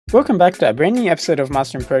Welcome back to a brand new episode of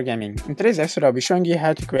Mastering Programming. In today's episode, I'll be showing you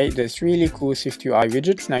how to create this really cool SwiftUI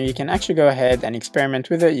widgets. Now you can actually go ahead and experiment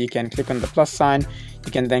with it. You can click on the plus sign,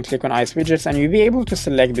 you can then click on ice widgets, and you'll be able to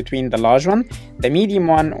select between the large one, the medium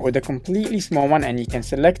one, or the completely small one, and you can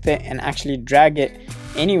select it and actually drag it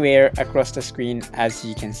anywhere across the screen, as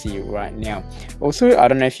you can see right now. Also, I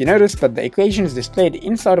don't know if you noticed, but the equations displayed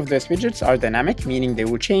inside of those widgets are dynamic, meaning they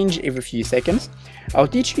will change every few seconds. I'll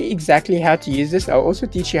teach you exactly how to use this. I'll also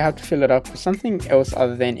teach you how to fill it up with something else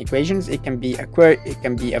other than equations. It can be a quote, it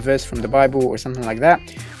can be a verse from the Bible or something like that,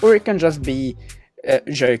 or it can just be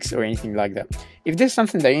jokes or anything like that. If this is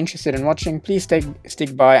something that you're interested in watching, please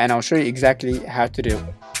stick by and I'll show you exactly how to do it.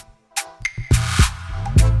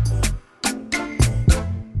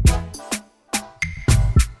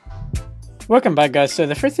 Welcome back, guys. So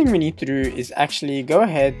the first thing we need to do is actually go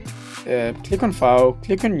ahead, click on File,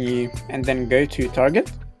 click on New, and then go to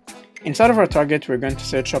Target. Inside of our target, we're going to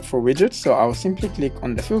search up for widgets. So I'll simply click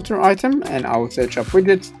on the filter item and I'll search up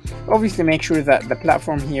widgets. Obviously, make sure that the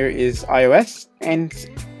platform here is iOS, and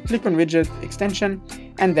click on widget extension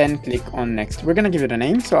and then click on next. We're going to give it a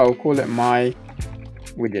name, so I'll call it my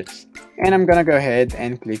widgets, and I'm going to go ahead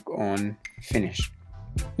and click on finish.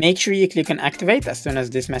 Make sure you click on activate as soon as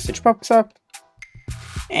this message pops up.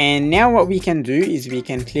 And now what we can do is we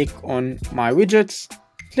can click on my widgets,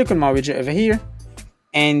 click on my widget over here,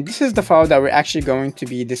 and this is the file that we're actually going to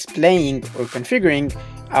be displaying or configuring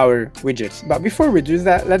our widgets. But before we do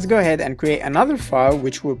that, let's go ahead and create another file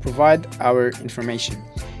which will provide our information.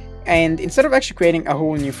 And instead of actually creating a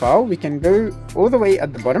whole new file, we can go all the way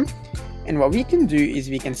at the bottom, and what we can do is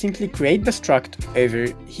we can simply create the struct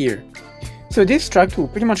over here. So this struct will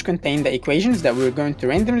pretty much contain the equations that we're going to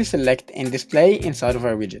randomly select and display inside of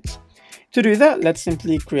our widgets. To do that, let's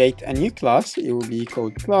simply create a new class. It will be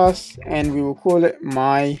called class, and we will call it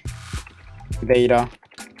my data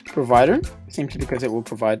provider, simply because it will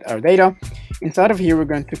provide our data. Inside of here, we're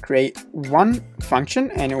going to create one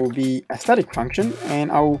function, and it will be a static function,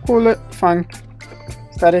 and I will call it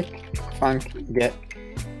static func get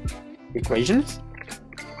equations.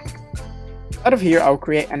 Out of here, I'll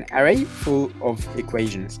create an array full of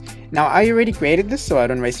equations. Now, I already created this, so I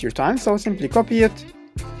don't waste your time. So I'll simply copy it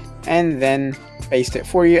and then paste it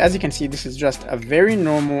for you. As you can see, this is just a very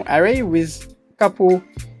normal array with a couple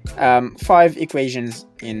 5 equations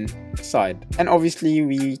inside. And obviously,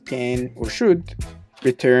 we can or should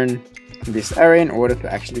return this array in order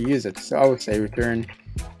to actually use it. So I would say return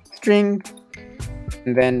string,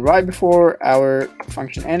 and then right before our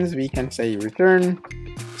function ends, we can say return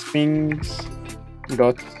strings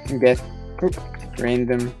dot get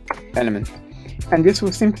random element, and this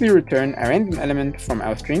will simply return a random element from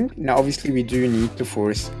our string. Now obviously we do need to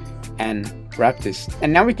force and wrap this,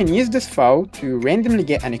 and now we can use this file to randomly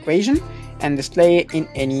get an equation and display it in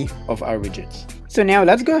any of our widgets. So now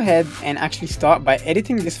let's go ahead and actually start by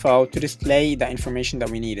editing this file to display the information that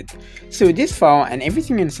we needed. So this file and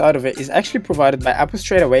everything inside of it is actually provided by Apple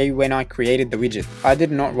straight away when I created the widget. I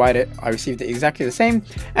did not write it, I received it exactly the same,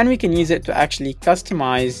 and we can use it to actually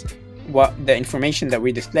customize what the information that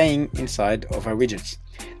we're displaying inside of our widgets.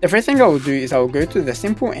 The first thing I will do is I will go to the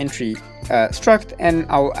simple entry struct, and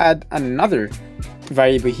I'll add another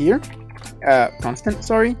variable here, constant,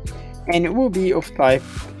 sorry, and it will be of type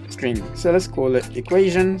string. So let's call it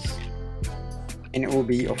equations, and it will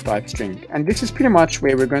be of type string. And this is pretty much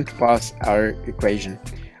where we're going to pass our equation.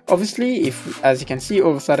 Obviously, if, as you can see,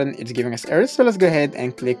 all of a sudden it's giving us errors. So let's go ahead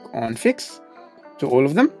and click on fix to all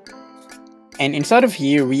of them. And inside of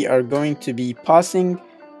here, we are going to be passing,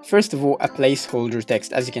 first of all, a placeholder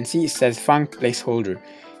text. As you can see, it says func placeholder.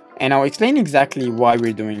 And I'll explain exactly why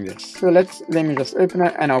we're doing this. So let me just open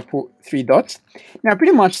it, and I'll put 3 dots. Now,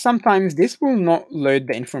 pretty much sometimes this will not load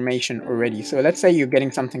the information already. So let's say you're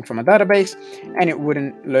getting something from a database and it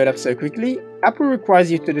wouldn't load up so quickly. Apple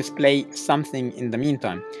requires you to display something in the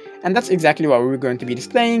meantime. And that's exactly what we're going to be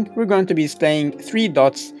displaying. We're going to be displaying 3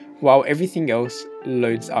 dots while everything else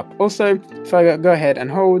loads up. Also, if I go ahead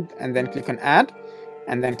and hold and then click on add,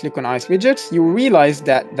 and then click on ice widgets, you will realize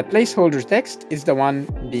that the placeholder text is the one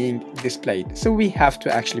being displayed. So we have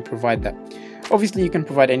to actually provide that. Obviously, you can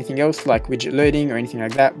provide anything else like widget loading or anything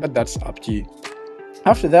like that, but that's up to you.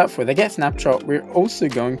 After that, for the get snapshot, we're also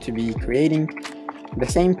going to be creating the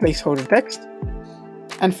same placeholder text.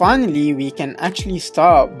 And finally, we can actually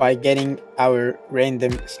start by getting our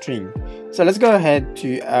random string. So let's go ahead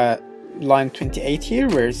to line 28 here,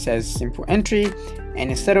 where it says simple entry, and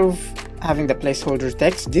instead of having the placeholder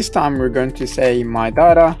text, this time we're going to say my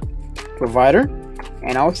data provider,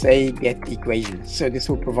 and I'll say get equations. So this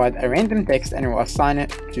will provide a random text and it will assign it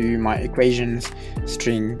to my equations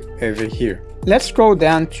string over here. Let's scroll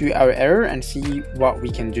down to our error and see what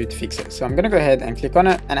we can do to fix it. So I'm going to go ahead and click on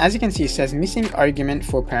it, and as you can see, it says missing argument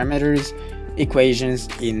for parameters equations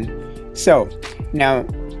in. So now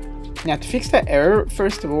to fix that error,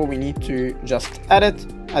 first of all, we need to just add it,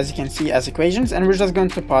 as you can see, as equations, and we're just going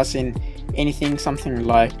to pass in anything, something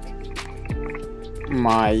like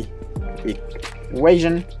my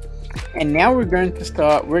equation. And now we're going to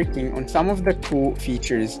start working on some of the cool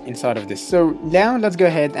features inside of this. So now let's go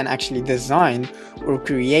ahead and actually design or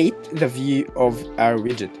create the view of our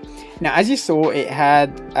widget. Now, as you saw, it had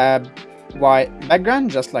a white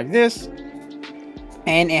background just like this,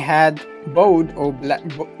 and it had bold or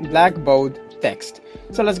black bold text.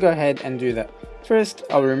 So let's go ahead and do that. First,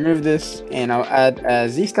 I'll remove this and I'll add a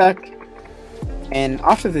Z stack. And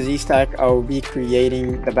after the Z stack, I'll be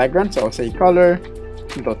creating the background. So I'll say color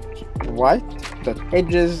dot white dot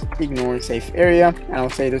edges, ignore safe area, and I'll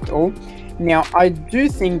say dot all. Now, I do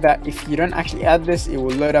think that if you don't actually add this, it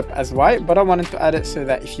will load up as white, but I wanted to add it so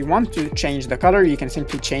that if you want to change the color, you can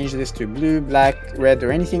simply change this to blue, black, red,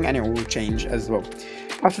 or anything, and it will change as well.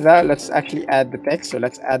 After that, let's actually add the text. So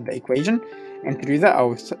let's add the equation, and to do that,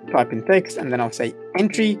 I'll type in text, and then I'll say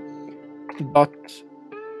entry dot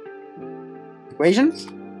equations.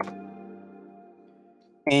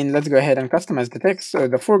 And let's go ahead and customize the text. So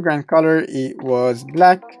the foreground color, it was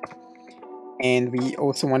black, and we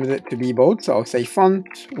also wanted it to be bold. So I'll say font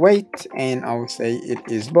weight, and I'll say it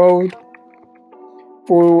is bold.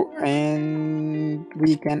 And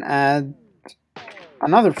we can add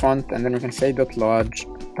another font, and then we can say dot large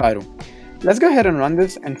title. Let's go ahead and run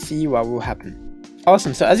this and see what will happen.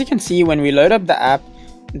 Awesome. So as you can see, when we load up the app,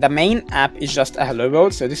 the main app is just a hello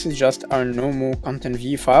world. So this is just our normal content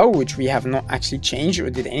view file, which we have not actually changed or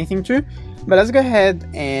did anything to. But let's go ahead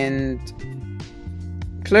and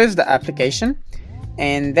close the application,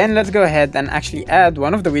 and then let's go ahead and actually add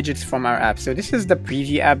one of the widgets from our app. So this is the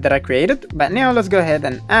preview app that I created, but now let's go ahead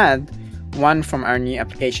and add one from our new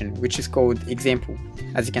application, which is called example.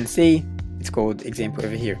 As you can see, it's called example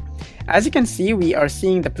over here. As you can see, we are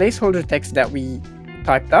seeing the placeholder text that we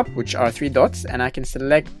typed up, which are 3 dots, and I can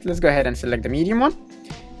select, let's go ahead and select the medium one,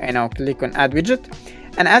 and I'll click on add widget.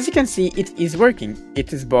 And as you can see, it is working.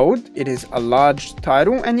 It is bold, it is a large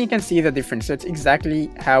title, and you can see the difference. So it's exactly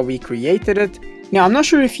how we created it. Now, I'm not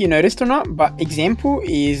sure if you noticed or not, but example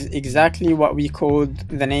is exactly what we called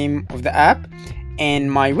the name of the app,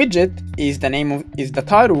 and my widget is the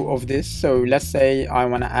title of this. So let's say I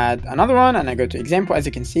want to add another one, and I go to example. As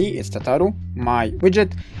you can see, it's the title, my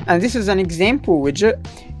widget, and this is an example widget.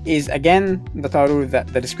 Is again the title,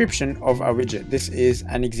 the description of our widget. This is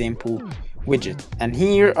an example widget, and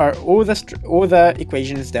here are all the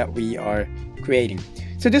equations that we are creating.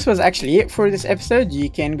 So this was actually it for this episode. You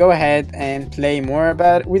can go ahead and play more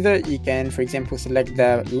with it. You can, for example, select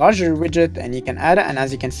the larger widget and you can add it, and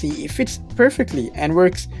as you can see, it fits perfectly and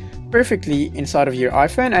works perfectly inside of your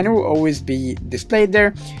iPhone, and it will always be displayed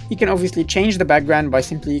there. You can obviously change the background by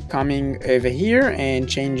simply coming over here and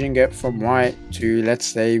changing it from white to, let's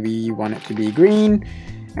say we want it to be green,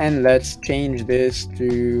 and let's change this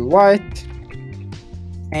to white.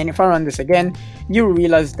 And if I run this again, you will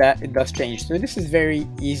realize that it does change. So this is very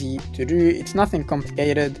easy to do. It's nothing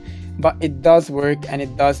complicated, but it does work, and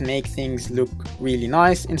it does make things look really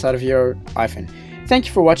nice inside of your iPhone. Thank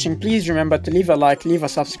you for watching. Please remember to leave a like, leave a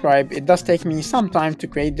subscribe. It does take me some time to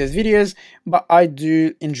create these videos, but I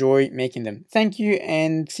do enjoy making them. Thank you,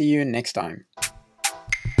 and see you next time.